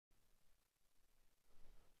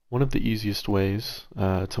One of the easiest ways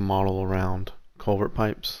to model around culvert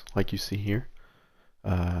pipes, like you see here,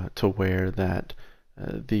 to where that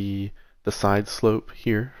the side slope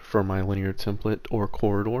here for my linear template or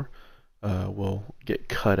corridor will get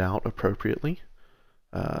cut out appropriately,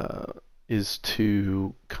 is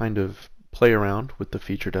to kind of play around with the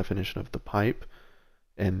feature definition of the pipe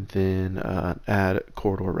and then add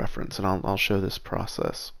corridor reference. And I'll show this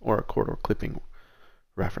process, or a corridor clipping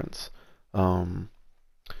reference.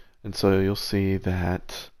 And so you'll see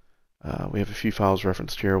that we have a few files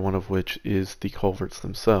referenced here, one of which is the culverts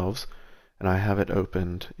themselves, and I have it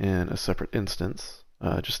opened in a separate instance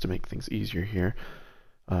just to make things easier here.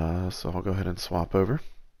 So I'll go ahead and swap over.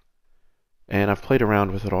 And I've played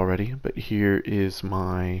around with it already, but here is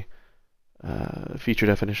my feature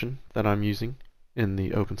definition that I'm using in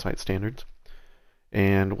the open site standards.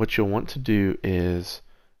 And what you'll want to do is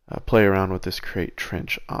play around with this create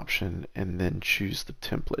trench option and then choose the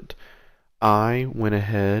template. I went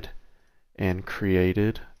ahead and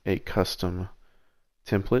created a custom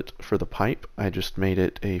template for the pipe. I just made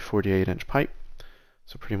it a 48-inch pipe.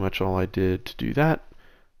 So pretty much all I did to do that,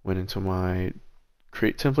 went into my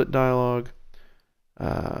create template dialog,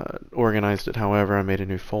 organized it however, I made a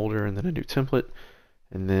new folder and then a new template,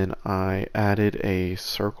 and then I added a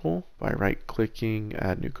circle by right-clicking,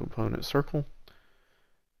 add new component circle,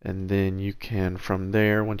 and then you can, from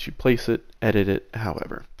there, once you place it, edit it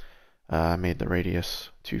however. I made the radius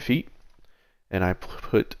 2 feet, and I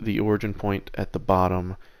put the origin point at the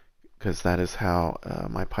bottom because that is how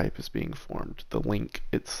my pipe is being formed. The link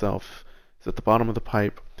itself is at the bottom of the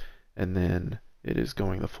pipe, and then it is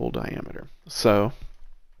going the full diameter. So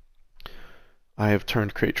I have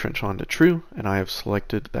turned create trench on to true, and I have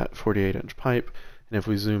selected that 48-inch pipe, and if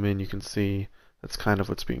we zoom in you can see that's kind of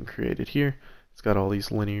what's being created here. It's got all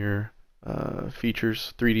these linear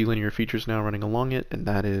features, 3D linear features now running along it, and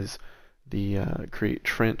that is the create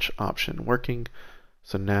trench option working.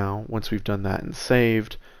 So now once we've done that and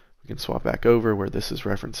saved, we can swap back over where this is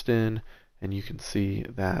referenced in, and you can see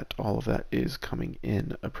that all of that is coming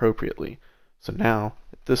in appropriately. So now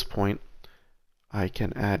at this point I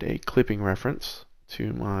can add a clipping reference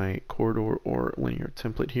to my corridor or linear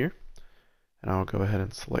template here, and I'll go ahead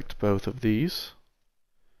and select both of these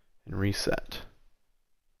and reset.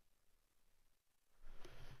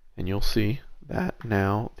 And you'll see that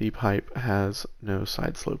now the pipe has no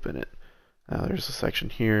side slope in it. Now there's a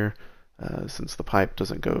section here, since the pipe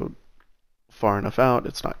doesn't go far enough out,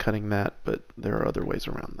 it's not cutting that, but there are other ways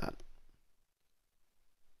around that.